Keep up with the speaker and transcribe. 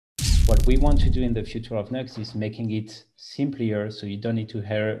what we want to do in the future of Nuxt is making it simpler so you don't need to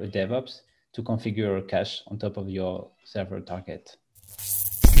hire a DevOps to configure a cache on top of your server target.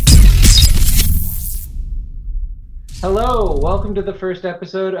 Hello, welcome to the first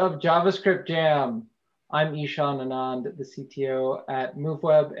episode of JavaScript Jam. I'm Ishan Anand, the CTO at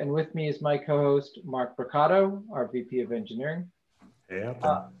MoveWeb, and with me is my co-host, Mark Bricado, our VP of Engineering. Hey, out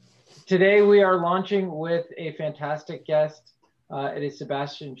there. Today we are launching with a fantastic guest. It is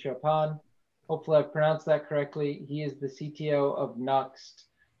Sebastian Chopin. Hopefully I pronounced that correctly. He is the CTO of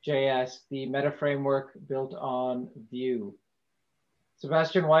Nuxt.js, the meta framework built on Vue.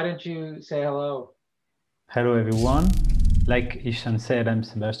 Sebastian, why don't you say hello? Hello, everyone. Like Ishan said, I'm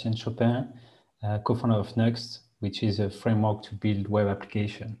Sebastian Chopin, co-founder of Nuxt, which is a framework to build web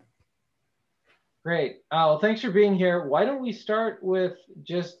application. Great. Well, thanks for being here. Why don't we start with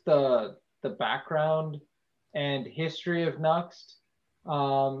just the background and history of Nuxt,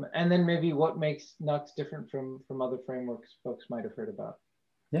 and then maybe what makes Nuxt different from other frameworks folks might have heard about.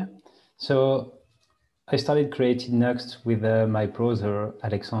 Yeah. So I started creating Nuxt with my brother,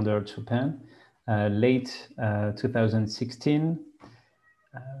 Alexander Chopin, late 2016.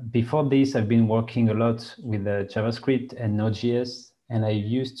 Before this, I've been working a lot with JavaScript and Node.js, and I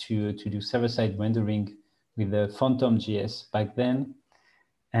used to do server-side rendering with Phantom.js back then.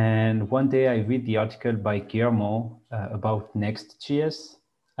 And one day I read the article by Guillermo about Next.js.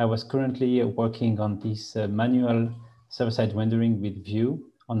 I was currently working on this manual server-side rendering with Vue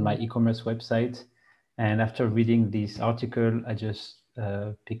on my e-commerce website. And after reading this article, I just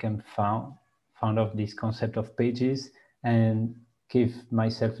became fond of this concept of pages and gave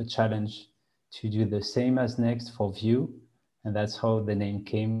myself a challenge to do the same as Next for Vue. And that's how the name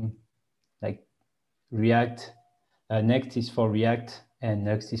came, like React. Next is for React and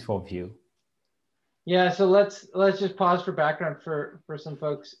Nuxt is for Vue. Yeah, so let's just pause for background for some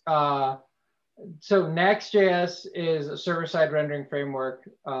folks. So Next.js is a server-side rendering framework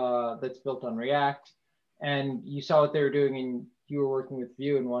that's built on React. And you saw what they were doing and you were working with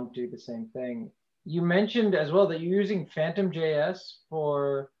Vue and want to do the same thing. You mentioned as well that you're using Phantom.js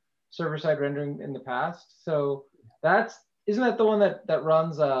for server-side rendering in the past. So isn't that the one that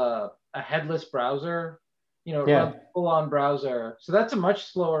runs a headless browser? You know, it runs full-on browser. So that's a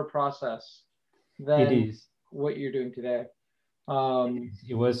much slower process than what you're doing today.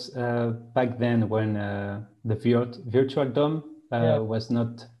 It was back then when the Virtual DOM was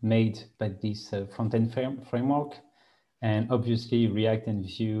not made by this front-end framework. And obviously React and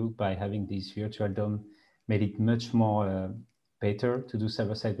Vue, by having this Virtual DOM, made it much more better to do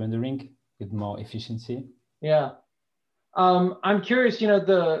server-side rendering with more efficiency. Yeah. I'm curious, you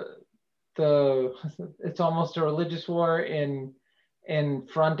know, it's almost a religious war in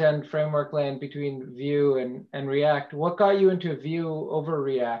front-end framework land between Vue and React. What got you into Vue over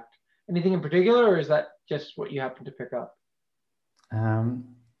React? Anything in particular, or is that just what you happen to pick up?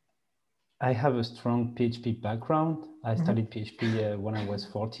 I have a strong PHP background. I studied PHP when I was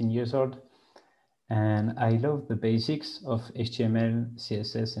 14 years old. And I love the basics of HTML,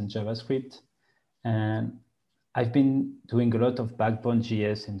 CSS, and JavaScript. And I've been doing a lot of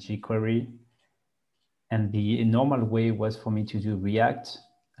Backbone.js and jQuery. And the normal way was for me to do React.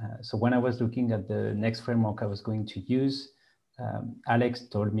 So when I was looking at the next framework I was going to use, Alex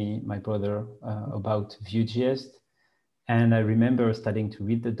told me, my brother, about Vue.js. And I remember starting to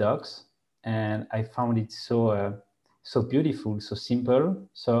read the docs, and I found it so beautiful, so simple.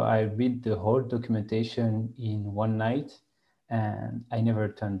 So I read the whole documentation in one night, and I never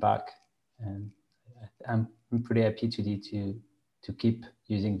turned back. And I'm pretty happy today to keep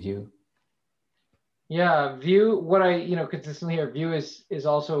using Vue. Yeah, Vue, what I consistently hear, Vue is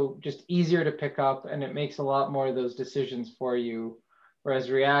also just easier to pick up, and it makes a lot more of those decisions for you.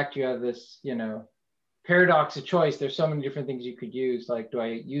 Whereas React, you have this, paradox of choice. There's so many different things you could use, like do I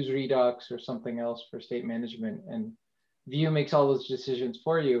use Redux or something else for state management? And Vue makes all those decisions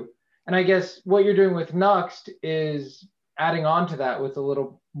for you. And I guess what you're doing with Nuxt is adding on to that with a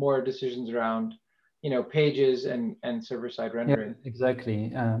little more decisions around pages and server-side rendering. Yeah,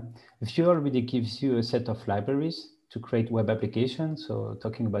 exactly. Vue already gives you a set of libraries to create web applications. So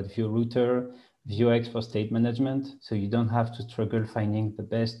talking about Vue Router, Vuex for state management. So you don't have to struggle finding the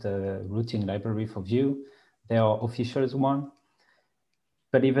best routing library for Vue. There are official ones.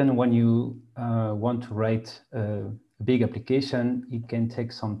 But even when you want to write a big application, it can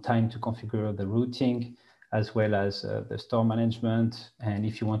take some time to configure the routing, as well as the store management. And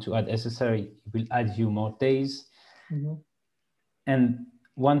if you want to add SSR, it will add you more days. And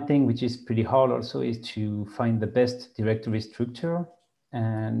one thing which is pretty hard also is to find the best directory structure.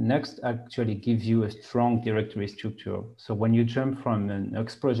 And Nuxt actually gives you a strong directory structure. So when you jump from a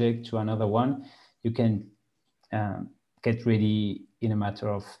Nuxt project to another one, you can get ready in a matter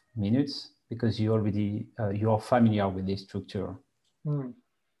of minutes because you already you are familiar with this structure. Hmm.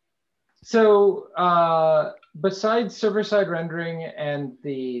 So besides server-side rendering and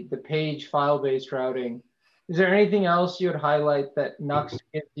the page file-based routing, is there anything else you would highlight that Nuxt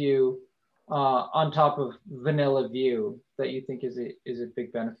gives you on top of vanilla Vue that you think is a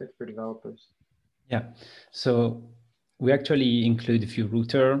big benefit for developers? Yeah, so we actually include Vue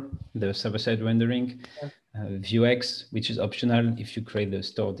Router, the server-side rendering, Vuex, which is optional if you create the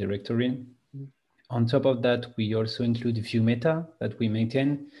store directory. On top of that, we also include Vue Meta that we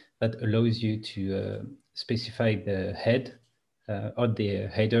maintain that allows you to specify the head or the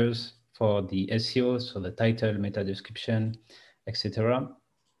headers for the SEO, so the title, meta description, etc.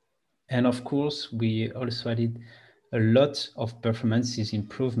 And of course, we also added a lot of performances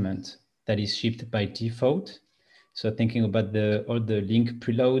improvement that is shipped by default. So thinking about all the link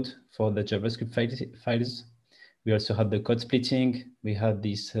preload for the JavaScript files. We also have the code splitting. We have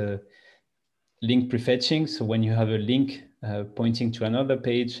this link prefetching. So when you have a link pointing to another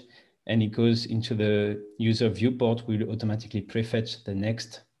page and it goes into the user viewport, we'll automatically prefetch the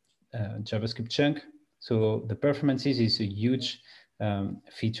next JavaScript chunk. So the performances is a huge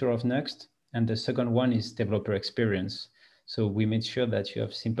feature of Nuxt. And the second one is developer experience. So we made sure that you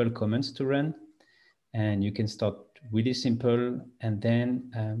have simple commands to run and you can start really simple. And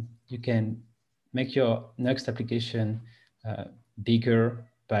then you can make your Nuxt application bigger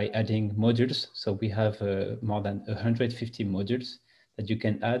by adding modules. So we have more than 150 modules that you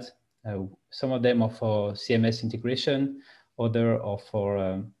can add. Some of them are for CMS integration, other are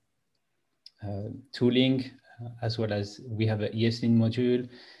for tooling, as well as we have an ESLint module.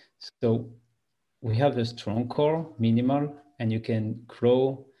 So we have a strong core, minimal, and you can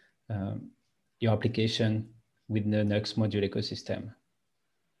grow your application with the Nuxt module ecosystem.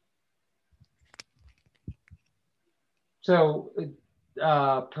 So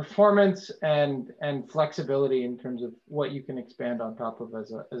performance and flexibility in terms of what you can expand on top of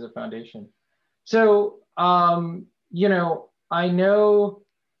as a foundation. So you know, I know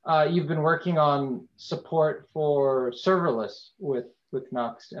you've been working on support for serverless with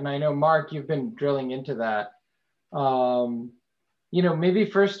Nuxt, and I know Mark, you've been drilling into that. You know, maybe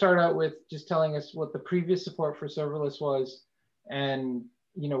first start out with just telling us what the previous support for serverless was, and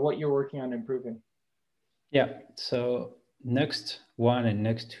you know what you're working on improving. Yeah, so Nuxt 1 and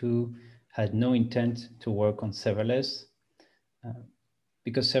Nuxt 2 had no intent to work on serverless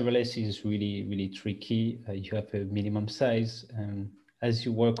because serverless is really, really tricky. You have a minimum size. And as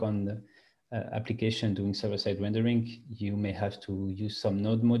you work on the application doing server-side rendering, you may have to use some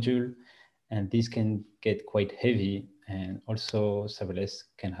node module, and this can get quite heavy. And also serverless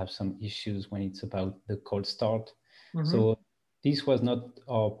can have some issues when it's about the cold start. Mm-hmm. So this was not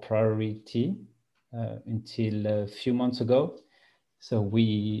our priority until a few months ago. So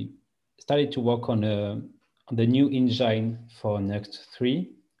we started to work on the new engine for Nuxt 3,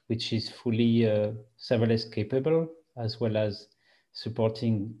 which is fully serverless capable, as well as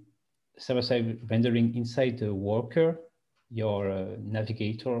supporting server-side rendering inside the worker, your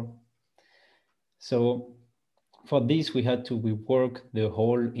navigator. So for this, we had to rework the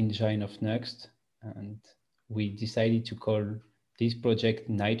whole engine of Nuxt, and we decided to call this project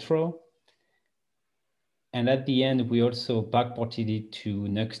Nitro. And at the end, we also backported it to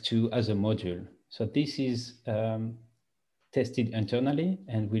Nuxt 2 as a module. So this is tested internally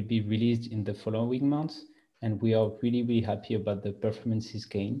and will be released in the following months. And we are really, really happy about the performances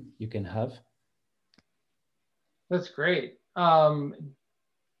gain you can have. That's great. You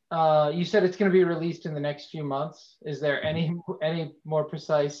said it's going to be released in the next few months. Is there any more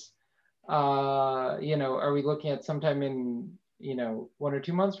precise, you know, are we looking at sometime in, you know, 1 or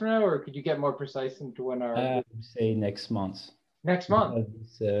 2 months from now, or could you get more precise into when our... I would say next month. Next month.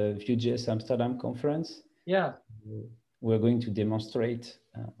 This Vue.js Amsterdam conference. Yeah. We're going to demonstrate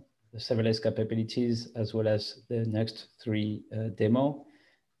the serverless capabilities as well as the Nuxt 3 demo.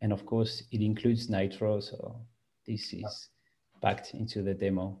 And of course, it includes Nitro. So this is packed into the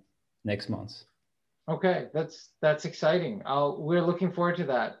demo next month. Okay, that's exciting. We're looking forward to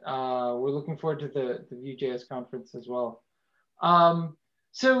that. We're looking forward to the Vue.js conference as well.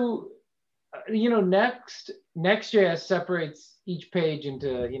 So, you know, Next.js separates each page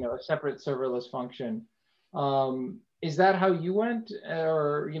into, you know, a separate serverless function. Is that how you went,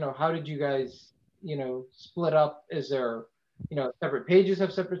 or, you know, how did you guys, you know, split up? Is there, you know, separate pages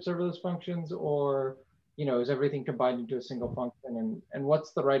have separate serverless functions, or, you know, is everything combined into a single function? And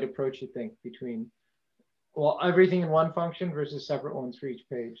what's the right approach, you think, between Well, everything in one function versus separate ones for each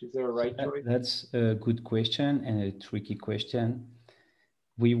page. Is there a right choice? That's a good question and a tricky question.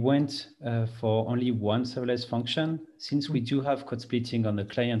 We went for only one serverless function. Since we do have code splitting on the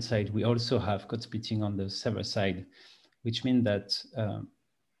client side, we also have code splitting on the server side, which means that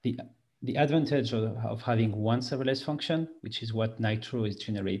the advantage of having one serverless function, which is what Nitro is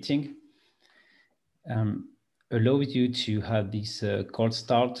generating, allows you to have this cold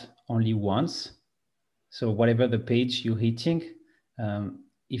start only once. So whatever the page you're hitting,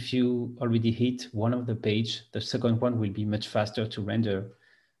 if you already hit one of the page, the second one will be much faster to render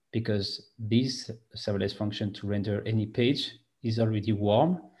because this serverless function to render any page is already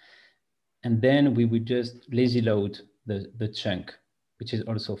warm. And then we would just lazy load the chunk, which is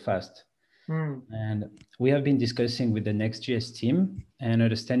also fast. And we have been discussing with the Next.js team and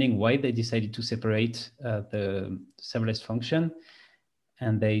understanding why they decided to separate the serverless function.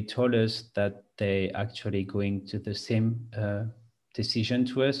 And they told us that they actually going to the same decision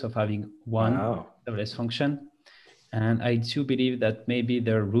to us of having one serverless function. And I do believe that maybe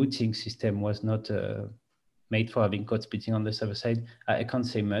their routing system was not made for having code splitting on the server side. I can't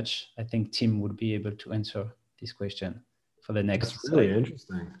say much. I think Tim would be able to answer this question for the next. That's really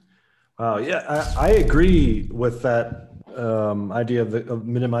interesting. Wow. Yeah, I agree with that idea of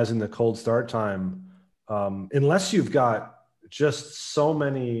minimizing the cold start time. Unless you've got just so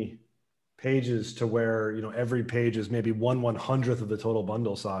many pages to where, you know, every page is maybe 1/100th of the total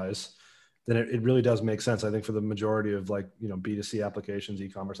bundle size, then it really does make sense. I think for the majority of, like, you know, B2C applications,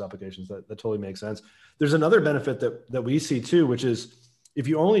 e-commerce applications, that totally makes sense. There's another benefit that we see too, which is if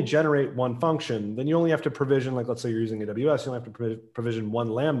you only generate one function, then you only have to provision, like, let's say you're using AWS, you only have to provision one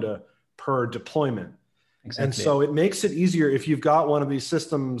Lambda per deployment. Exactly. And so it makes it easier if you've got one of these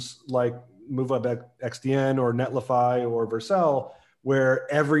systems like MoveWeb XDN or Netlify or Vercel,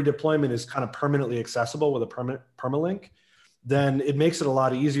 where every deployment is kind of permanently accessible with a permalink, then it makes it a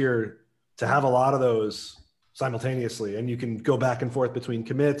lot easier to have a lot of those simultaneously. And you can go back and forth between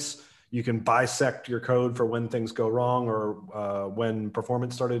commits. You can bisect your code for when things go wrong or when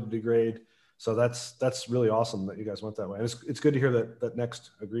performance started to degrade. So that's really awesome that you guys went that way. And it's good to hear that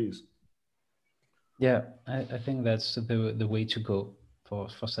Next agrees. Yeah, I think that's the way to go for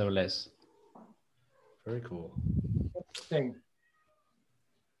serverless. Very cool. Interesting.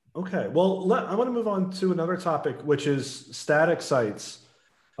 Okay, well, I want to move on to another topic, which is static sites.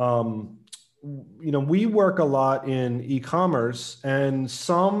 You know, we work a lot in e-commerce, and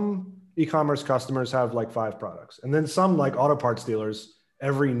some e-commerce customers have like 5 products, and then some, like auto parts dealers,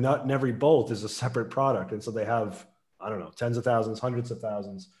 every nut and every bolt is a separate product, and so they have, I don't know, tens of thousands, hundreds of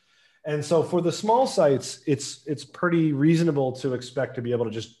thousands. And so for the small sites, it's pretty reasonable to expect to be able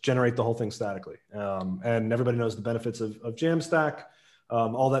to just generate the whole thing statically. And everybody knows the benefits of Jamstack.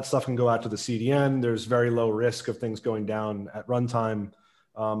 All that stuff can go out to the CDN. There's very low risk of things going down at runtime.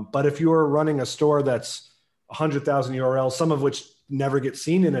 But if you're running a store that's 100,000 URLs, some of which never get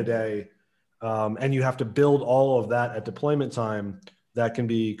seen in a day, and you have to build all of that at deployment time, that can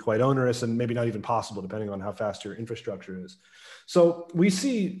be quite onerous and maybe not even possible depending on how fast your infrastructure is. So we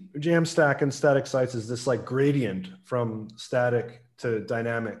see Jamstack and static sites as this like gradient from static to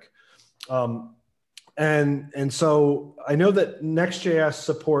dynamic. And so I know that Next.js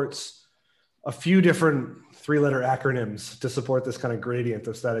supports a few different 3-letter acronyms to support this kind of gradient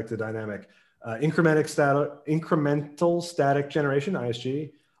of static to dynamic. Incremental static generation,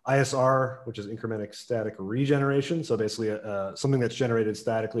 ISG, ISR, which is incremental static regeneration. So basically something that's generated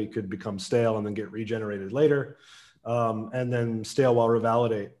statically could become stale and then get regenerated later. And then stale while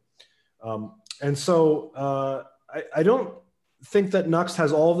revalidate. And so I don't think that Nuxt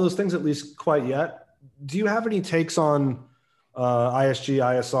has all of those things, at least quite yet. Do you have any takes on ISG,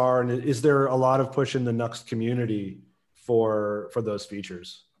 ISR, and is there a lot of push in the Nuxt community for those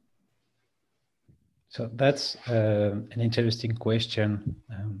features? So that's an interesting question.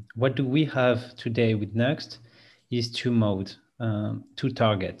 What do we have today with Nuxt is 2 modes, 2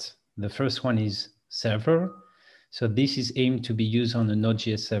 targets. The first one is server. So this is aimed to be used on a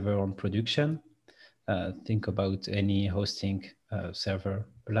Node.js server on production. Think about any hosting server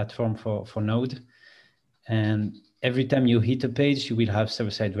platform for Node. And every time you hit a page, you will have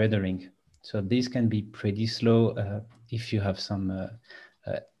server-side rendering. So this can be pretty slow if you have some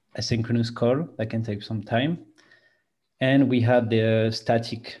asynchronous call that can take some time. And we have the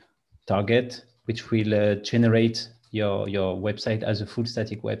static target, which will generate your website as a full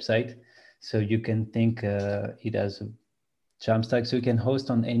static website. So you can think it as a Jamstack, so you can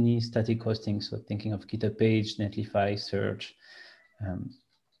host on any static hosting. So thinking of GitHub page, Netlify, Search.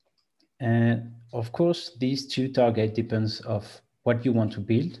 And of course, these 2 targets depends of what you want to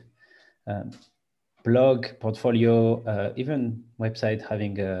build. blog, portfolio, even website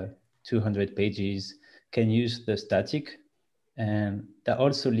having 200 pages can use the static. And that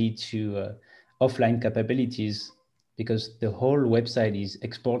also leads to offline capabilities, because the whole website is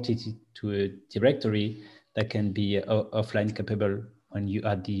exported to a directory that can be offline capable when you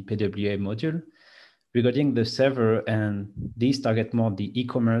add the PWA module. Regarding the server, and these target more the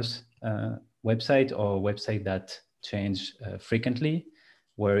e-commerce website or website that change frequently,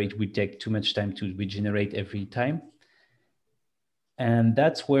 where it would take too much time to regenerate every time. And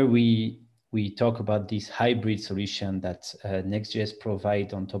that's where we talk about this hybrid solution that Next.js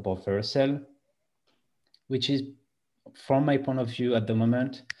provide on top of Vercel, which is, from my point of view at the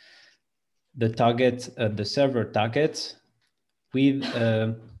moment, the target, the server target with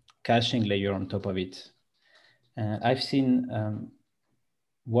a caching layer on top of it. I've seen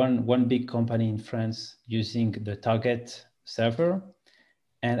one big company in France using the target server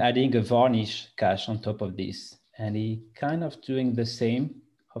and adding a varnish cache on top of this. And he kind of doing the same,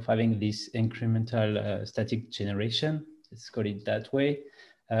 of having this incremental static generation, let's call it that way,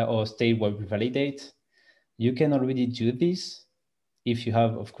 or state where we validate. You can already do this if you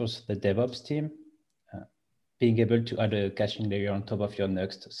have, of course, the DevOps team, being able to add a caching layer on top of your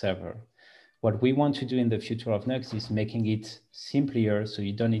Nuxt server. What we want to do in the future of Nuxt is making it simpler, so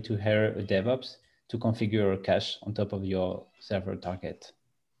you don't need to hire a DevOps to configure a cache on top of your server target.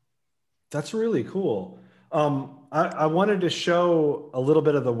 That's really cool. I wanted to show a little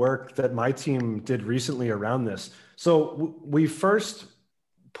bit of the work that my team did recently around this. So we first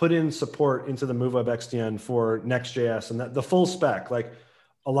put in support into the MoveWeb XDN for Next.js, and the full spec, like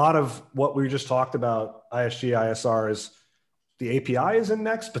a lot of what we just talked about, ISG, ISR, is the API is in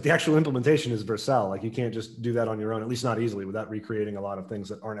Next, but the actual implementation is Vercel. Like, you can't just do that on your own, at least not easily, without recreating a lot of things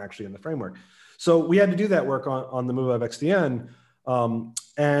that aren't actually in the framework. So we had to do that work on the MoveWeb XDN.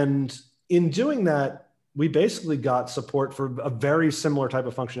 And in doing that, we basically got support for a very similar type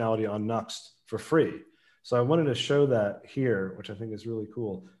of functionality on Nuxt for free. So I wanted to show that here, which I think is really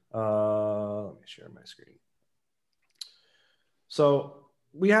cool. Let me share my screen. So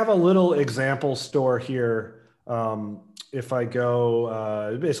we have a little example store here. If I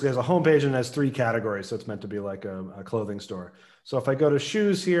go, it basically has a homepage and has 3 categories. So it's meant to be like a clothing store. So if I go to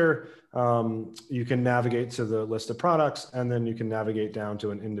shoes here, you can navigate to the list of products, and then you can navigate down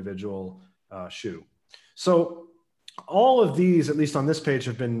to an individual shoe. So all of these, at least on this page,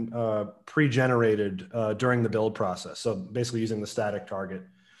 have been pre-generated during the build process. So basically using the static target.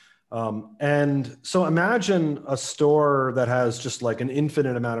 And so imagine a store that has just like an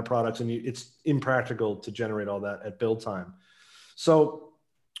infinite amount of products, and it's impractical to generate all that at build time. So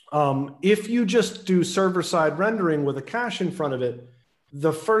if you just do server-side rendering with a cache in front of it,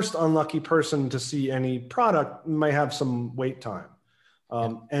 the first unlucky person to see any product may have some wait time.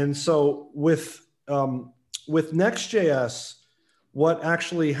 And so with Next.js, what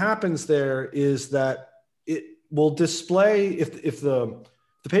actually happens there is that it will display, if the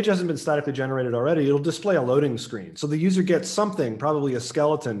page hasn't been statically generated already, it'll display a loading screen. So the user gets something, probably a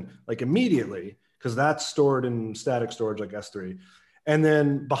skeleton, like immediately, because that's stored in static storage like S3. And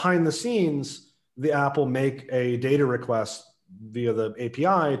then behind the scenes, the app will make a data request via the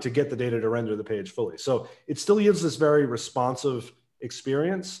API to get the data to render the page fully. So it still yields this very responsive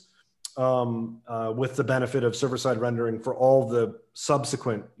experience with the benefit of server-side rendering for all the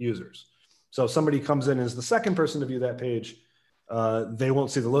subsequent users. So if somebody comes in as the second person to view that page, they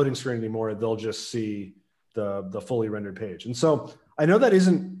won't see the loading screen anymore. They'll just see the fully rendered page. And so I know that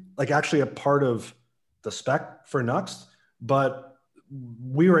isn't like actually a part of the spec for Nuxt, but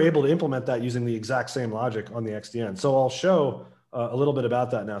we were able to implement that using the exact same logic on the XDN. So I'll show a little bit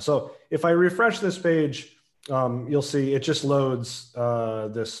about that now. So if I refresh this page, you'll see it just loads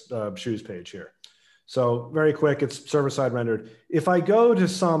this shoes page here. So very quick, it's server-side rendered. If I go to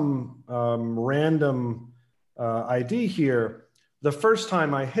some random ID here, the first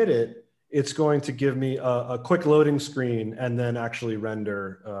time I hit it, it's going to give me a quick loading screen and then actually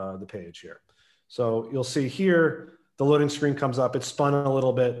render the page here. So you'll see here, the loading screen comes up, it spun a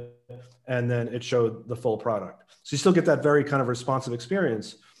little bit, and then it showed the full product. So you still get that very kind of responsive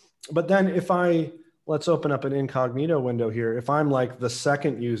experience. But then if let's open up an incognito window here. If I'm like the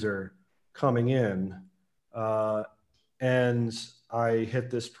second user coming in and I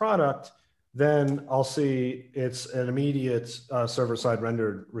hit this product, then I'll see it's an immediate server-side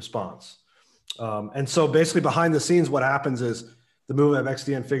rendered response. And so basically behind the scenes, what happens is the MoveWeb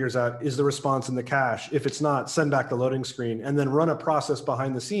XDN figures out, is the response in the cache? If it's not, send back the loading screen and then run a process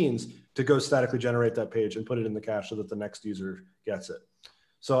behind the scenes to go statically generate that page and put it in the cache so that the next user gets it.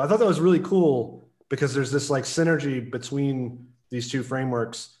 So I thought that was really cool because there's this like synergy between these two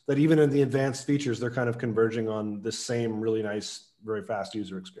frameworks that even in the advanced features, they're kind of converging on the same really nice, very fast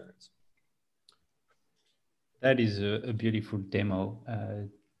user experience. That is a beautiful demo.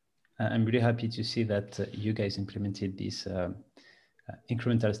 I'm really happy to see that you guys implemented this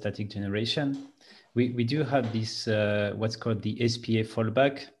incremental static generation. We do have this, what's called the SPA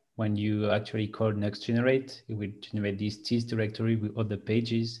fallback. When you actually call Next Generate, it will generate this tease directory with all the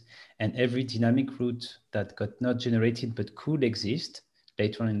pages, and every dynamic route that got not generated but could exist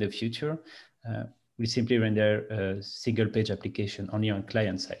later on in the future will simply render a single page application only on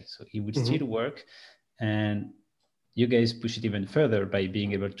client side. So it would still work. And you guys push it even further by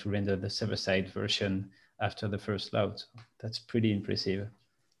being able to render the server-side version after the first load. So that's pretty impressive.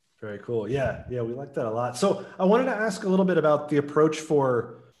 Very cool. Yeah, we like that a lot. So I wanted to ask a little bit about the approach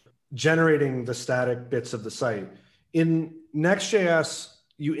for generating the static bits of the site. In Next.js,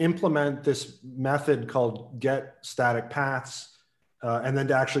 you implement this method called get static paths. And then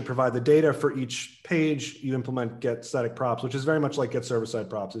to actually provide the data for each page, you implement get static props, which is very much like get server-side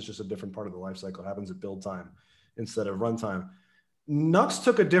props. It's just a different part of the lifecycle. It happens at build time instead of runtime. Nuxt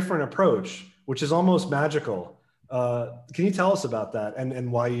took a different approach, which is almost magical. Can you tell us about that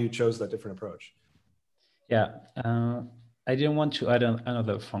and why you chose that different approach? Yeah, I didn't want to add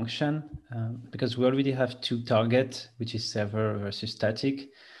another function because we already have two targets, which is server versus static.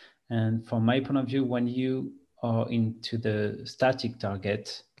 And from my point of view, when you are into the static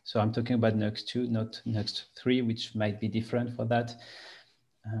target, so I'm talking about Nuxt 2, not Nuxt 3, which might be different for that.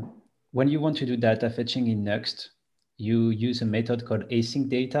 When you want to do data fetching in Nuxt, you use a method called async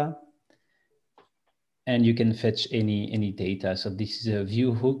data, and you can fetch any data. So this is a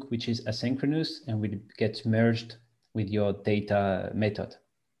view hook, which is asynchronous and will get merged with your data method.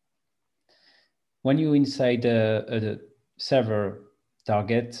 When you're inside a server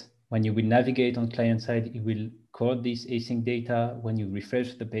target, when you will navigate on client side, it will call this async data. When you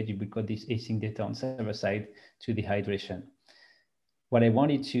refresh the page, it will call this async data on server side to the hydration. What I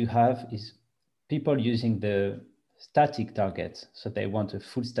wanted to have is people using the static target. So they want a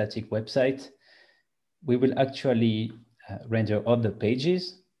full static website. We will actually render all the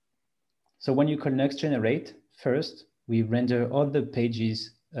pages. So when you call Next Generate, first, we render all the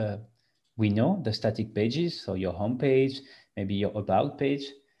pages we know, the static pages, so your home page, maybe your about page.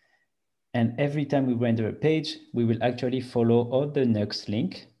 And every time we render a page, we will actually follow all the Nuxt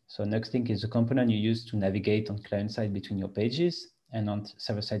link. So Nuxt link is a component you use to navigate on client side between your pages. And on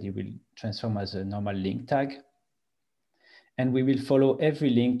server side, it will transform as a normal link tag. And we will follow every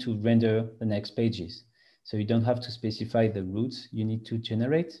link to render the next pages. So you don't have to specify the routes you need to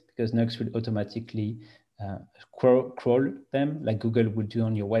generate because Nuxt will automatically crawl them like Google would do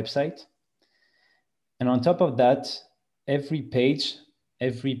on your website. And on top of that, every page,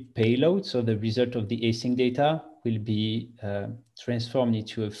 every payload, so the result of the async data will be transformed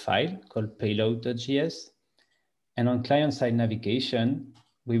into a file called payload.js. And on client-side navigation,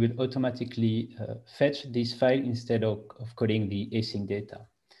 we will automatically fetch this file instead of calling the async data.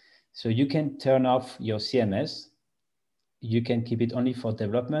 So you can turn off your CMS. You can keep it only for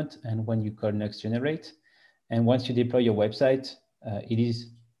development and when you call Next Generate. And once you deploy your website, it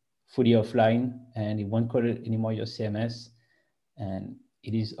is fully offline and it won't call anymore your CMS. And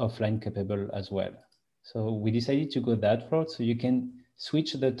it is offline capable as well. So we decided to go that route so you can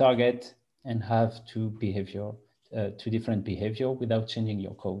switch the target and have two different behavior without changing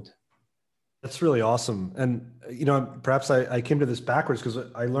your code. That's really awesome. And, you know, perhaps I came to this backwards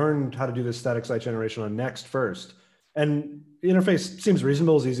because I learned how to do this static site generation on Next first. And the interface seems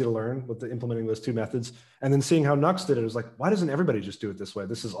reasonable, it's easy to learn with implementing those two methods. And then seeing how Nuxt did it, it was like, why doesn't everybody just do it this way?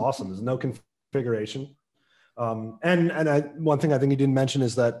 This is awesome. There's no configuration. One thing I think you didn't mention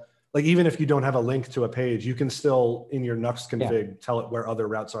is that, like, even if you don't have a link to a page, you can still, in your Nuxt config, tell it where other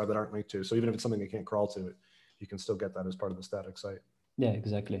routes are that aren't linked to. So even if it's something you can't crawl to, you can still get that as part of the static site. Yeah,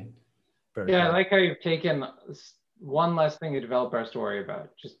 exactly. Very cool. I like how you've taken one less thing a developer has to worry about.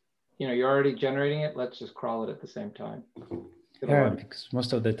 Just, you know, you're already generating it. Let's just crawl it at the same time. Yeah, because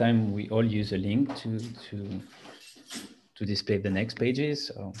most of the time we all use a link to display the next pages.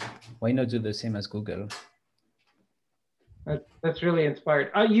 So why not do the same as Google? That's really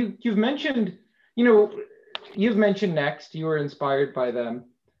inspired. You've mentioned, you know, you've mentioned Next. You were inspired by them,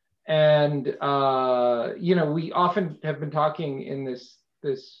 and you know, we often have been talking in this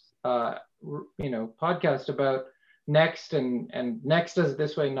you know, podcast about Next and Next does it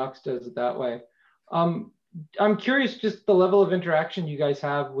this way, Nuxt does it that way. I'm curious just the level of interaction you guys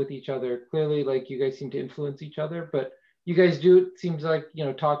have with each other. Clearly, like, you guys seem to influence each other, but you guys do, it seems like, you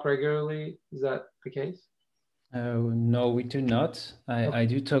know, talk regularly. Is that the case? No, we do not. I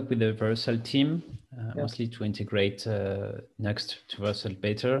do talk with the Vercel team, Yeah. mostly to integrate Next to Vercel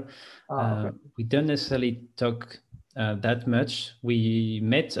better. Okay. We don't necessarily talk that much. We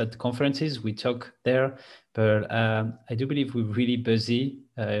met at conferences, we talk there, but I do believe we're really busy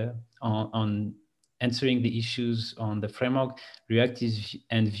on answering the issues on the framework. React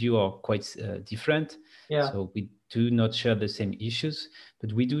and Vue are quite different. Yeah. So we do not share the same issues,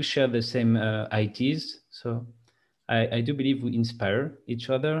 but we do share the same ideas. So I do believe we inspire each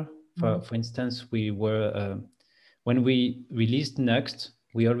other. For instance, we were, when we released Next,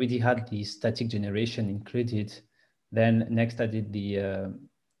 we already had the static generation included. Then Next added the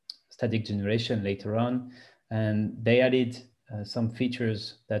static generation later on, and they added some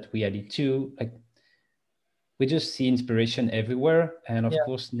features that we added too. Like, we just see inspiration everywhere. And of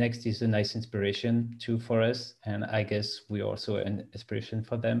course, Next is a nice inspiration too for us. And I guess we also an inspiration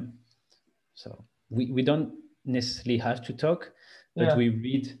for them. So we don't necessarily have to talk, but we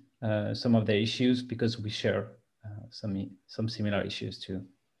read some of the issues because we share some similar issues too.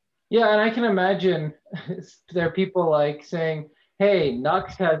 Yeah, and I can imagine there are people like saying, hey,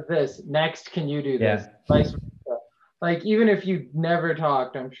 Nuxt has this, next can you do this? Vice versa. Like, even if you never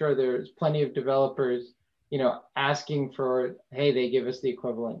talked, I'm sure there's plenty of developers, you know, asking for, hey, they give us the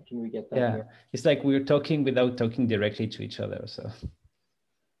equivalent, can we get that here? It's like we're talking without talking directly to each other. So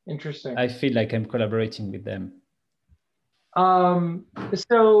interesting. I feel like I'm collaborating with them.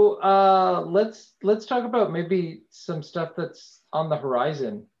 So let's talk about maybe some stuff that's on the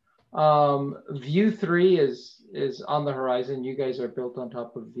horizon. Vue 3 is on the horizon. You guys are built on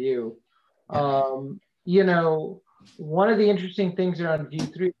top of Vue. You know, one of the interesting things around Vue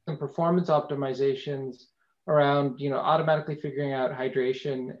 3 is some performance optimizations around, you know, automatically figuring out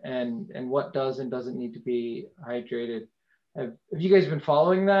hydration and what does and doesn't need to be hydrated. Have you guys been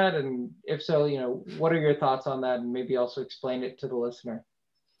following that? And if so, you know, what are your thoughts on that? And maybe also explain it to the listener.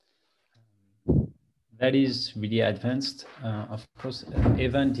 That is really advanced. Of course,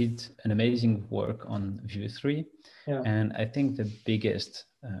 Evan did an amazing work on Vue 3. And I think the biggest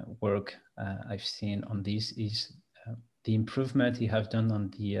work I've seen on this is the improvement he have done on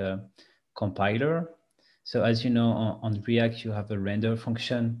the compiler. So as you know, on React, you have a render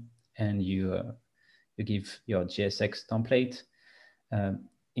function and you give your JSX template.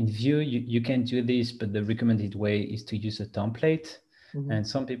 In Vue, you can do this, but the recommended way is to use a template. And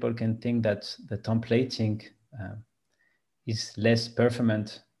some people can think that the templating is less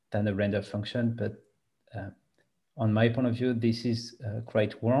performant than the render function, but on my point of view, this is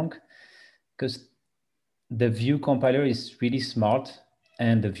quite wrong, because the Vue compiler is really smart,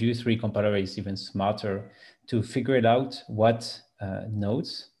 and the Vue 3 compiler is even smarter to figure it out what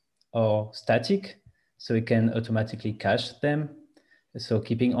nodes are static, so it can automatically cache them. So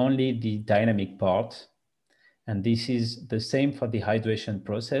keeping only the dynamic part. And this is the same for the hydration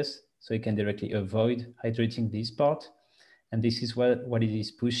process. So you can directly avoid hydrating this part. And this is what it is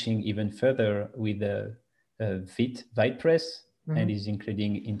pushing even further with the Vite-press and is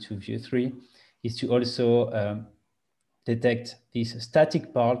including into Vue 3, is to also detect this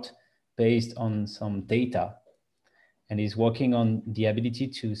static part based on some data. And is working on the ability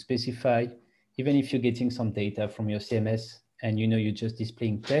to specify, even if you're getting some data from your CMS, and you know you're just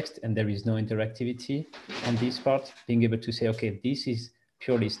displaying text and there is no interactivity on this part, being able to say, okay, this is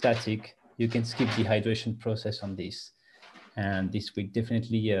purely static. You can skip the hydration process on this. And this will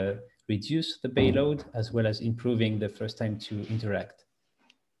definitely reduce the payload as well as improving the first time to interact.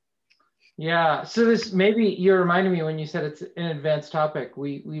 Yeah, so this, maybe you reminded me when you said it's an advanced topic.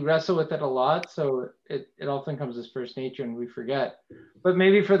 We wrestle with it a lot, so it often comes as first nature and we forget. But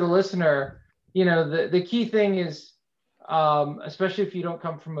maybe for the listener, you know, the key thing is, especially if you don't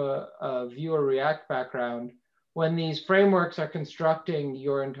come from a Vue or React background, when these frameworks are constructing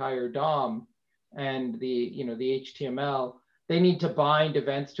your entire DOM and the HTML, they need to bind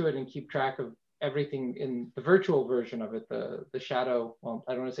events to it and keep track of everything in the virtual version of it, the shadow, well,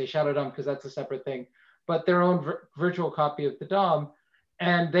 I don't want to say shadow DOM because that's a separate thing, but their own virtual copy of the DOM.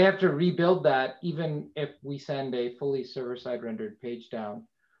 And they have to rebuild that even if we send a fully server-side rendered page down.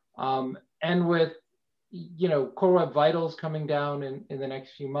 And with, you know, Core Web Vitals coming down in the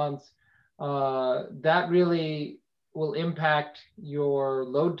next few months, that really will impact your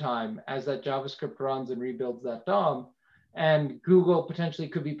load time as that JavaScript runs and rebuilds that DOM. And Google potentially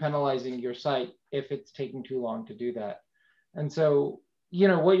could be penalizing your site if it's taking too long to do that. And so, you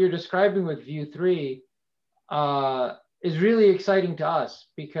know, what you're describing with Vue 3 is really exciting to us,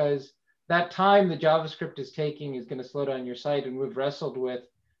 because that time the JavaScript is taking is going to slow down your site. And we've wrestled with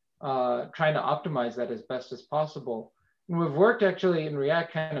trying to optimize that as best as possible. And we've worked actually in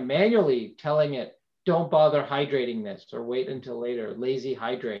React kind of manually telling it, don't bother hydrating this or wait until later, lazy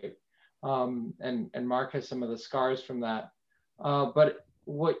hydrate. And Mark has some of the scars from that. But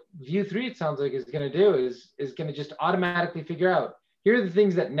what Vue 3, it sounds like, is going to do is going to just automatically figure out, here are the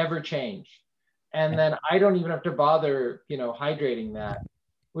things that never change. And then I don't even have to bother, hydrating that,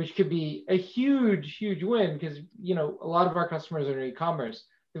 which could be a huge, huge win, because, a lot of our customers are in e-commerce.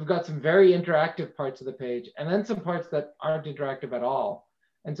 They've got some very interactive parts of the page and then some parts that aren't interactive at all.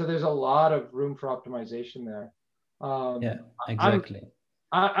 And so there's a lot of room for optimization there. Yeah, exactly.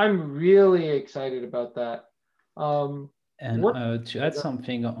 I'm really excited about that. And to add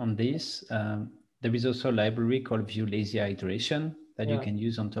something on this, there is also a library called Vue Lazy Hydration that you can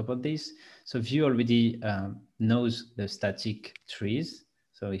use on top of this. So Vue already knows the static trees.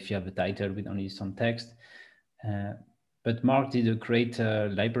 So if you have a title with only some text, but Mark did a great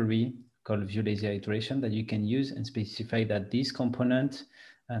library called Vue Lazy Hydration that you can use and specify that this component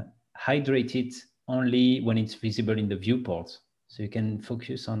hydrate it only when it's visible in the viewport. So you can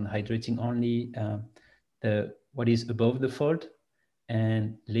focus on hydrating only what is above the fold,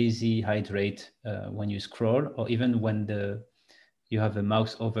 and lazy hydrate when you scroll, or even when you have a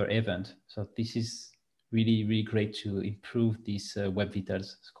mouse over event. So this is really, really great to improve this Web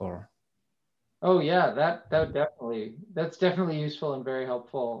Vitals score. Oh yeah, that's definitely useful and very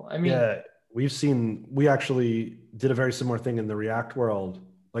helpful. I mean, yeah, we actually did a very similar thing in the React world.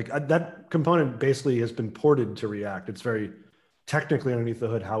 Like that component basically has been ported to React. It's very technically underneath the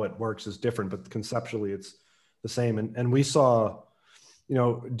hood, how it works is different, but conceptually it's the same. And we saw,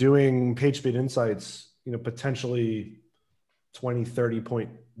 doing PageSpeed Insights, potentially 20, 30 point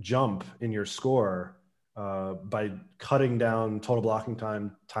jump in your score by cutting down total blocking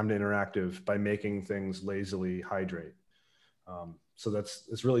time to interactive, by making things lazily hydrate. So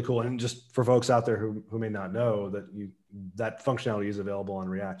it's really cool. And just for folks out there who may not know, that functionality is available on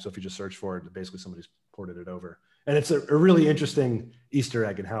React. So if you just search for it, basically somebody's ported it over. And it's a really interesting Easter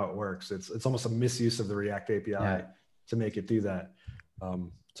egg in how it works. It's almost a misuse of the React API to make it do that.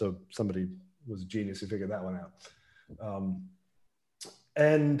 So somebody was a genius who figured that one out.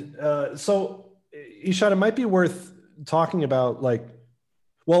 So Ishan, it might be worth talking about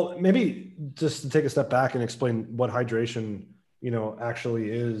maybe just to take a step back and explain what hydration, actually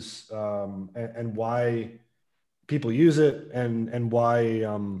is, and why people use it, and why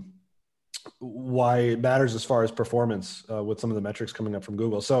it matters as far as performance with some of the metrics coming up from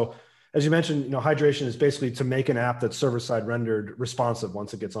Google. So as you mentioned, hydration is basically to make an app that's server-side rendered responsive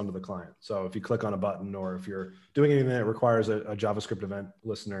once it gets onto the client. So if you click on a button, or if you're doing anything that requires a JavaScript event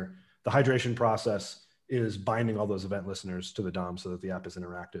listener, the hydration process is binding all those event listeners to the DOM so that the app is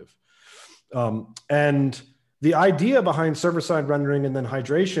interactive. And the idea behind server-side rendering and then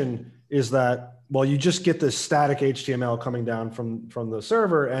hydration is that, well, you just get this static HTML coming down from the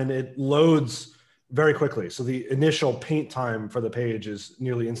server, and it loads very quickly. So the initial paint time for the page is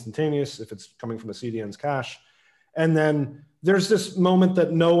nearly instantaneous if it's coming from the CDN's cache. And then there's this moment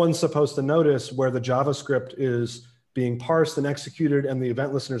that no one's supposed to notice, where the JavaScript is being parsed and executed, and the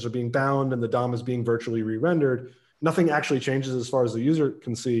event listeners are being bound, and the DOM is being virtually re-rendered. Nothing actually changes as far as the user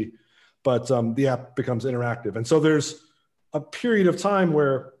can see, but the app becomes interactive. And so there's a period of time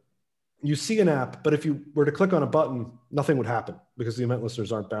where you see an app, but if you were to click on a button, nothing would happen because the event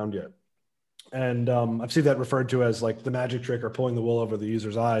listeners aren't bound yet. And I've seen that referred to as like the magic trick, or pulling the wool over the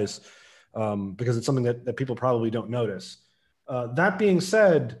user's eyes, because it's something that people probably don't notice. That being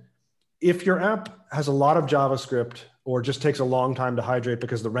said, if your app has a lot of JavaScript, or just takes a long time to hydrate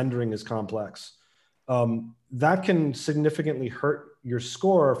because the rendering is complex, that can significantly hurt your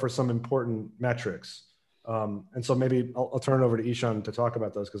score for some important metrics. And so maybe I'll turn it over to Ishan to talk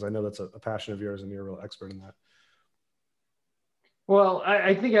about those, because I know that's a passion of yours and you're a real expert in that. Well,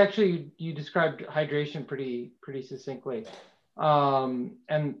 I think actually you described hydration pretty succinctly,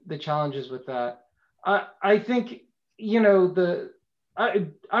 and the challenges with that. I think, I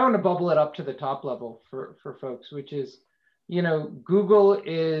want to bubble it up to the top level for folks, which is, Google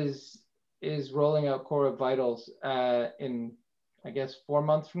is rolling out Core Web Vitals in, I guess, 4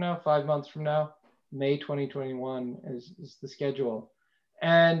 months from now, 5 months from now. May 2021 is the schedule.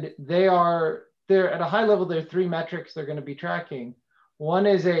 And they're at a high level, there are 3 metrics they're going to be tracking. One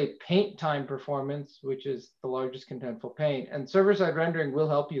is a paint time performance, which is the largest contentful paint, and server-side rendering will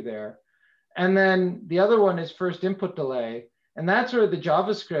help you there. And then the other one is first input delay. And that's where the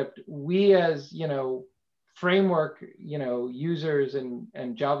JavaScript, we as, framework, users and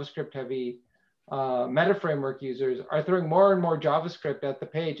JavaScript heavy meta framework users are throwing more and more JavaScript at the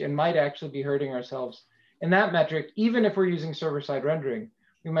page, and might actually be hurting ourselves in that metric. Even if we're using server-side rendering,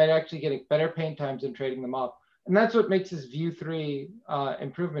 we might actually get better paint times and trading them off. And that's what makes this Vue 3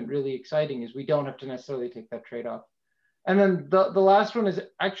 improvement really exciting, is we don't have to necessarily take that trade-off. And then the last one is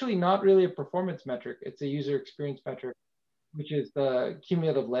actually not really a performance metric. It's a user experience metric, which is the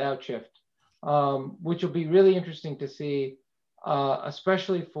cumulative layout shift, which will be really interesting to see,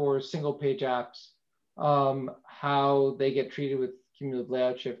 especially for single page apps, how they get treated with cumulative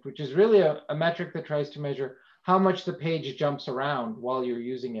layout shift, which is really a metric that tries to measure how much the page jumps around while you're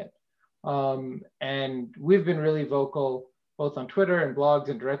using it. And we've been really vocal, both on Twitter and blogs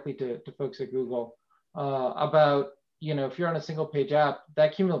and directly to folks at Google, about, if you're on a single page app,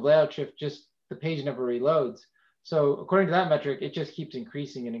 that cumulative layout shift, just the page never reloads. So according to that metric, it just keeps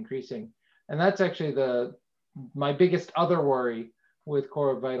increasing and increasing. And that's actually my biggest other worry with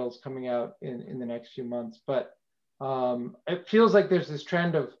Core Web Vitals coming out in the next few months. But it feels like there's this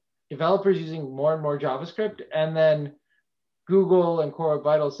trend of developers using more and more JavaScript, and then Google and Core Web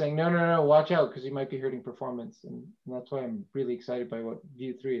Vitals saying, no, watch out, because you might be hurting performance. And that's why I'm really excited by what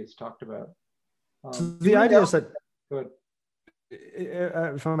Vue 3 has talked about. The idea is that, good.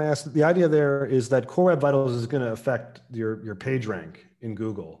 If I may ask, the idea there is that Core Web Vitals is going to affect your page rank in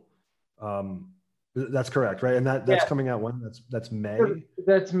Google. That's correct, right? And that's coming out when? That's May?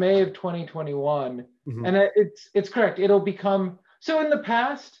 That's May of 2021. Mm-hmm. And it's correct. It'll become, so in the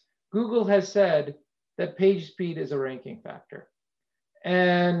past, Google has said that page speed is a ranking factor.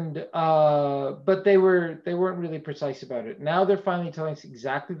 And, but they weren't really precise about it. Now they're finally telling us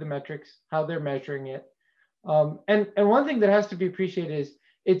exactly the metrics, how they're measuring it. And one thing that has to be appreciated is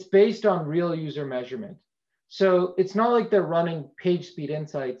it's based on real user measurement. So it's not like they're running page speed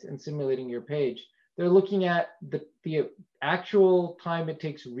insights and simulating your page. They're looking at the actual time it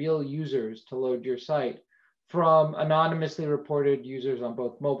takes real users to load your site from anonymously reported users on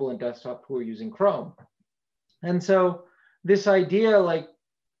both mobile and desktop who are using Chrome. And so this idea, like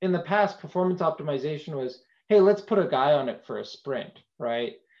in the past, performance optimization was, hey, let's put a guy on it for a sprint,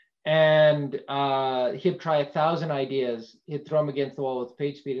 right? And he'd try 1,000 ideas, he'd throw them against the wall with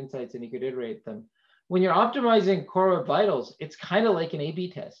page speed insights, and he could iterate them. When you're optimizing Core Web Vitals, it's kind of like an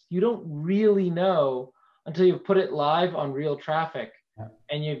A/B test. You don't really know until you've put it live on real traffic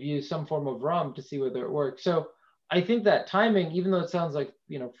and you've used some form of RUM to see whether it works. So I think that timing, even though it sounds like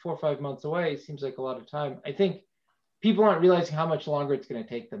 4 or 5 months away, it seems like a lot of time. I think people aren't realizing how much longer it's going to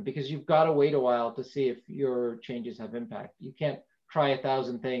take them, because you've got to wait a while to see if your changes have impact. You can't try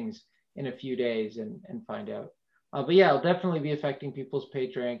 1,000 things in a few days and find out. But yeah, it'll definitely be affecting people's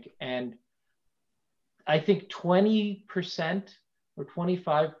page rank. And I think 20% or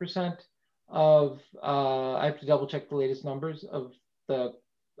 25% of, I have to double check the latest numbers, of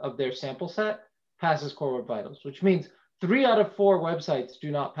their sample set passes Core Web Vitals, which means 3 out of 4 websites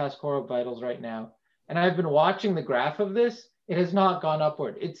do not pass Core Web Vitals right now. And I've been watching the graph of this. It has not gone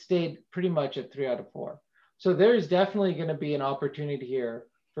upward. It stayed pretty much at 3 out of 4. So there's definitely going to be an opportunity here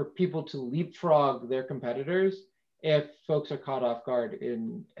for people to leapfrog their competitors if folks are caught off guard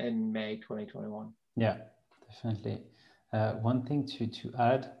in May 2021. Yeah, definitely. One thing to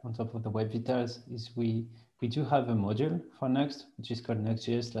add on top of the Web Vitals is we do have a module for Next, which is called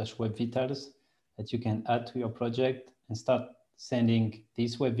Next.js/Web Vitals, that you can add to your project and start sending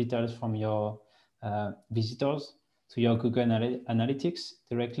these Web Vitals from your visitors to your Google Analytics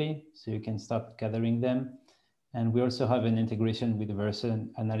directly, so you can start gathering them. And we also have an integration with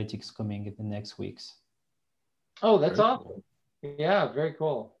Version Analytics coming in the next weeks. Oh, that's awesome. Yeah, very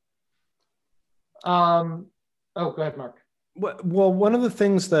cool. Oh, go ahead, Mark. Well, one of the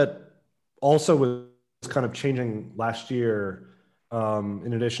things that also was kind of changing last year,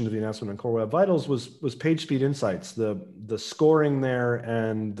 in addition to the announcement on Core Web Vitals, was page speed insights. The scoring there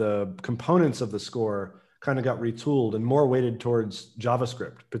and the components of the score kind of got retooled and more weighted towards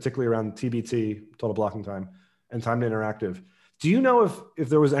JavaScript, particularly around TBT, total blocking time, and time to interactive. Do you know if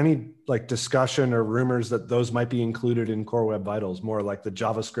there was any like discussion or rumors that those might be included in Core Web Vitals, more like the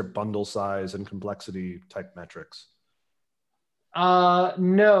JavaScript bundle size and complexity type metrics?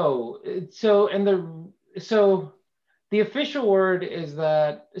 No. So the official word is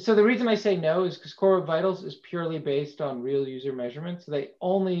that, so the reason I say no is because Core Web Vitals is purely based on real user measurements.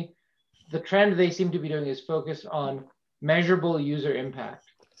 The trend they seem to be doing is focused on measurable user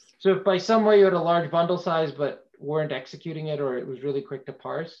impact. So if by some way you had a large bundle size, but weren't executing it, or it was really quick to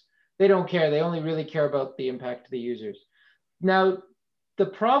parse, they don't care. They only really care about the impact to the users. Now, the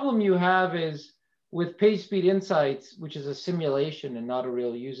problem you have is with PageSpeed Insights, which is a simulation and not a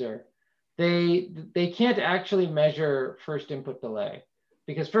real user, they can't actually measure first input delay,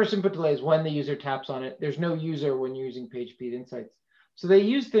 because first input delay is when the user taps on it. There's no user when you're using PageSpeed Insights. So they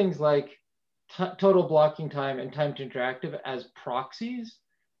use things like total blocking time and time to interactive as proxies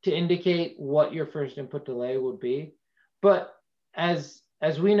to indicate what your first input delay would be. But as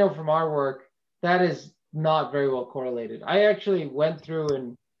we know from our work, that is not very well correlated. I actually went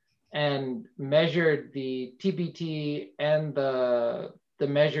through and measured the TBT and the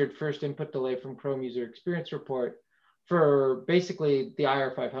measured first input delay from Chrome User Experience Report for basically the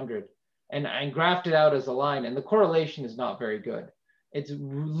IR500 and graphed it out as a line, and the correlation is not very good. It's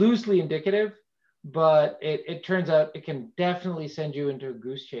loosely indicative, but it turns out it can definitely send you into a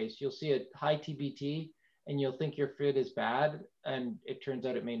goose chase. You'll see a high TBT and you'll think your fit is bad, and it turns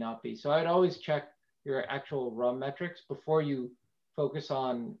out it may not be. So I'd always check your actual RUM metrics before you focus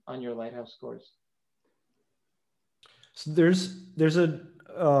on your Lighthouse scores. So there's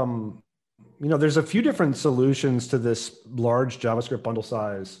a few different solutions to this large JavaScript bundle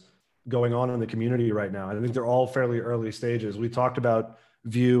size going on in the community right now. I think they're all fairly early stages. We talked about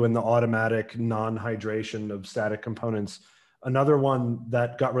Vue and the automatic non-hydration of static components. Another one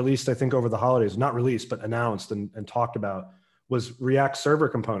that got released, I think, over the holidays, not released, but announced and talked about, was React Server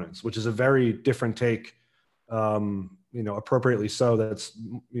Components, which is a very different take, appropriately so, that's,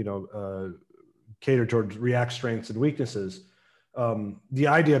 catered towards React strengths and weaknesses. The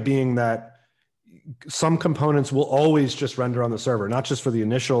idea being that some components will always just render on the server, not just for the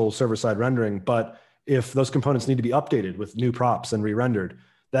initial server-side rendering, but if those components need to be updated with new props and re-rendered,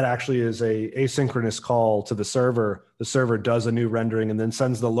 that actually is a asynchronous call to the server. The server does a new rendering and then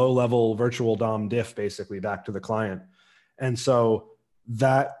sends the low-level virtual DOM diff basically back to the client. And so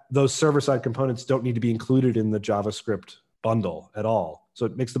those server-side components don't need to be included in the JavaScript bundle at all. So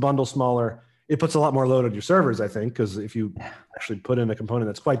it makes the bundle smaller. It puts a lot more load on your servers, I think, because if you actually put in a component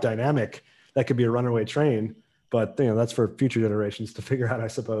that's quite dynamic, that could be a runaway train. But that's for future generations to figure out, I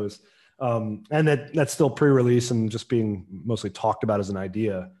suppose. And that's still pre-release and just being mostly talked about as an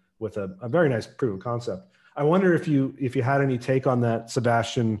idea with a very nice proof of concept. I wonder if you had any take on that,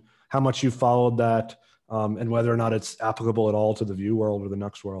 Sebastian, how much you followed that, and whether or not it's applicable at all to the Vue world or the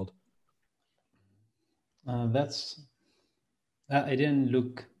Nuxt world. I didn't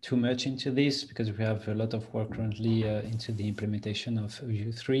look too much into this because we have a lot of work currently into the implementation of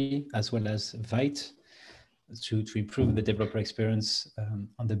Vue 3 as well as Vite to improve the developer experience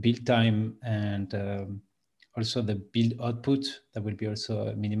on the build time and also the build output that will be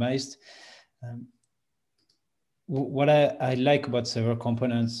also minimized. What I like about server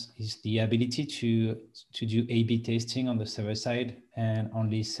components is the ability to do A/B testing on the server side and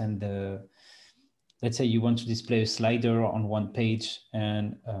only send let's say you want to display a slider on one page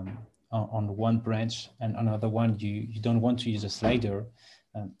and on one branch, and another one you don't want to use a slider.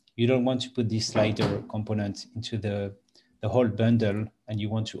 You don't want to put this slider component into the whole bundle, and you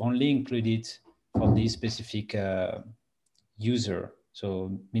want to only include it for this specific user.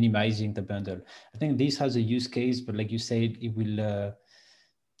 So minimizing the bundle. I think this has a use case, but like you said, you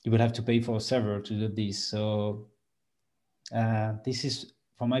will have to pay for a server to do this. So this is,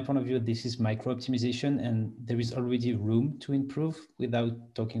 from my point of view, this is micro optimization, and there is already room to improve without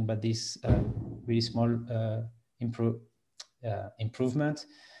talking about this really small improvement.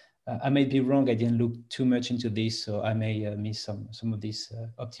 I may be wrong. I didn't look too much into this, so I may miss some of this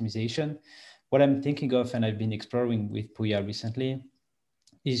optimization. What I'm thinking of, and I've been exploring with Puya recently,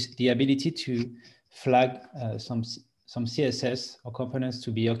 is the ability to flag some CSS or components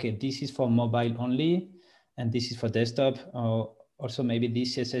to be, okay, this is for mobile only, and this is for desktop, or also maybe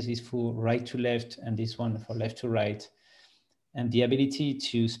this CSS is for right to left, and this one for left to right. And the ability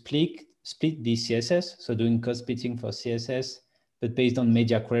to split the CSS, so doing code splitting for CSS, but based on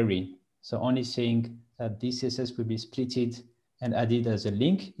media query. So only saying that this CSS will be splitted and added as a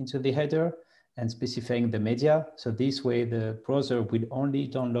link into the header and specifying the media. So this way the browser will only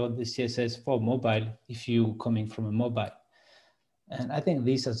download the CSS for mobile if you're coming from a mobile. And I think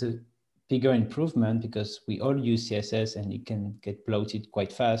this is a bigger improvement because we all use CSS and it can get bloated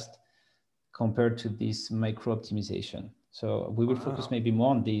quite fast compared to this micro optimization. So we will focus maybe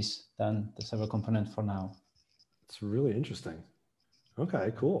more on this than the server component for now. It's really interesting.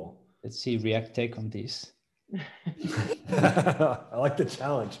 Okay, cool. Let's see React take on this. I like the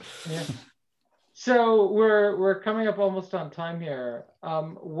challenge. Yeah. So we're coming up almost on time here.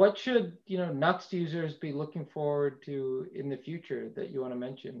 What should Nuxt users be looking forward to in the future that you want to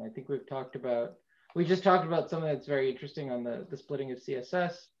mention? I think we just talked about something that's very interesting on the splitting of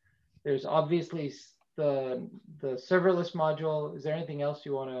CSS. There's obviously the serverless module. Is there anything else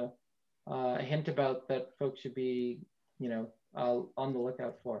you want to hint about that folks should be on the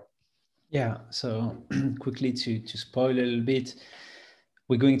lookout for? Yeah, so quickly to spoil a little bit,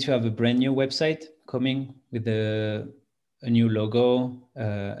 we're going to have a brand new website coming with a new logo,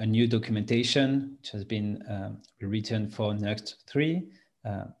 a new documentation, which has been written for Nuxt 3,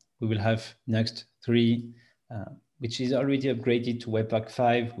 we will have Next 3, which is already upgraded to Webpack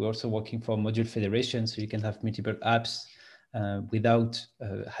 5. We're also working for module federation, so you can have multiple apps without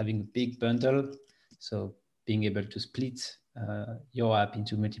having a big bundle. So being able to split your app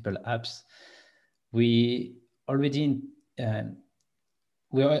into multiple apps. We are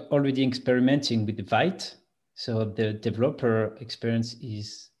already experimenting with Vite. So the developer experience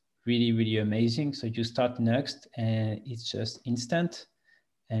is really, really amazing. So you start Next and it's just instant.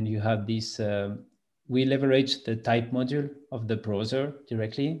 And you have this, we leverage the type module of the browser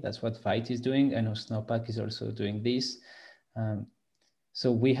directly. That's what Vite is doing. I know Snowpack is also doing this.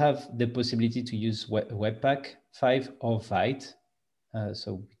 So we have the possibility to use Webpack 5 or Vite.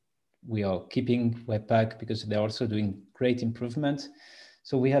 So we are keeping Webpack because they're also doing great improvement.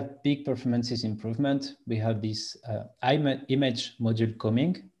 So we have big performances improvement. We have this image module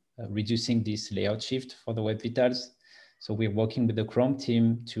coming, reducing this layout shift for the Web Vitals. So we're working with the Chrome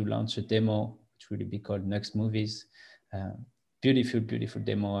team to launch a demo, which will be called Next Movies. Beautiful, beautiful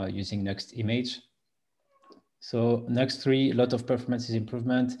demo using Next Image. So Next 3, a lot of performances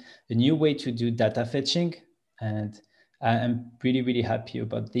improvement, a new way to do data fetching. And I'm really, really happy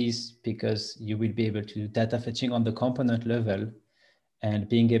about this because you will be able to do data fetching on the component level and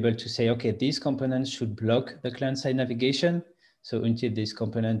being able to say, okay, these components should block the client-side navigation. So until this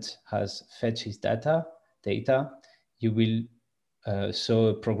component has fetched his data, you will show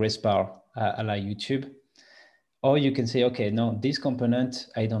a progress bar a la YouTube. Or you can say, okay, no, this component,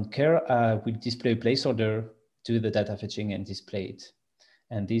 I don't care. I will display a placeholder, do the data fetching and display it.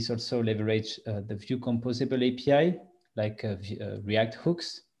 And this also leverage the Vue Composable API, like React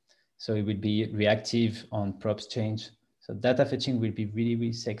hooks. So it will be reactive on props change. So data fetching will be really,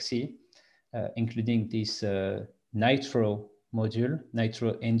 really sexy, including this Nitro module,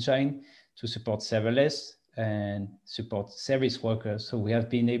 Nitro engine to support serverless and support service workers. So we have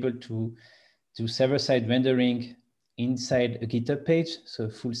been able to do server-side rendering inside a GitHub page. So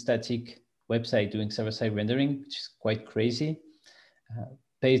full static website doing server-side rendering, which is quite crazy,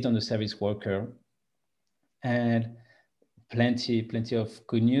 based on the service worker. And plenty of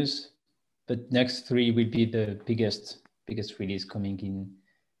good news. But Next 3 will be the biggest release coming in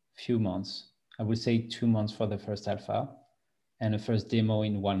few months. I would say 2 months for the first alpha and a first demo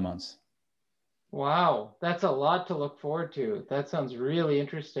in 1 month. Wow, that's a lot to look forward to. That sounds really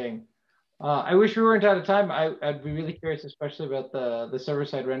interesting. I wish we weren't out of time. I'd be really curious, especially about the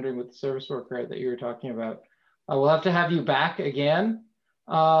server-side rendering with the service worker that you were talking about. We'll have to have you back again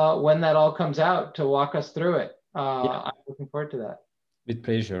when that all comes out to walk us through it. Yeah. I'm looking forward to that. With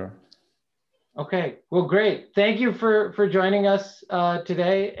pleasure. Okay, well, great. Thank you for joining us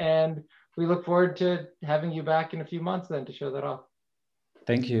today, and we look forward to having you back in a few months then to show that off.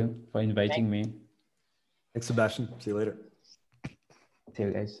 Thank you for inviting me. Thanks, Sebastian. See you later. See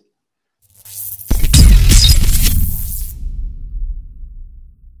you guys.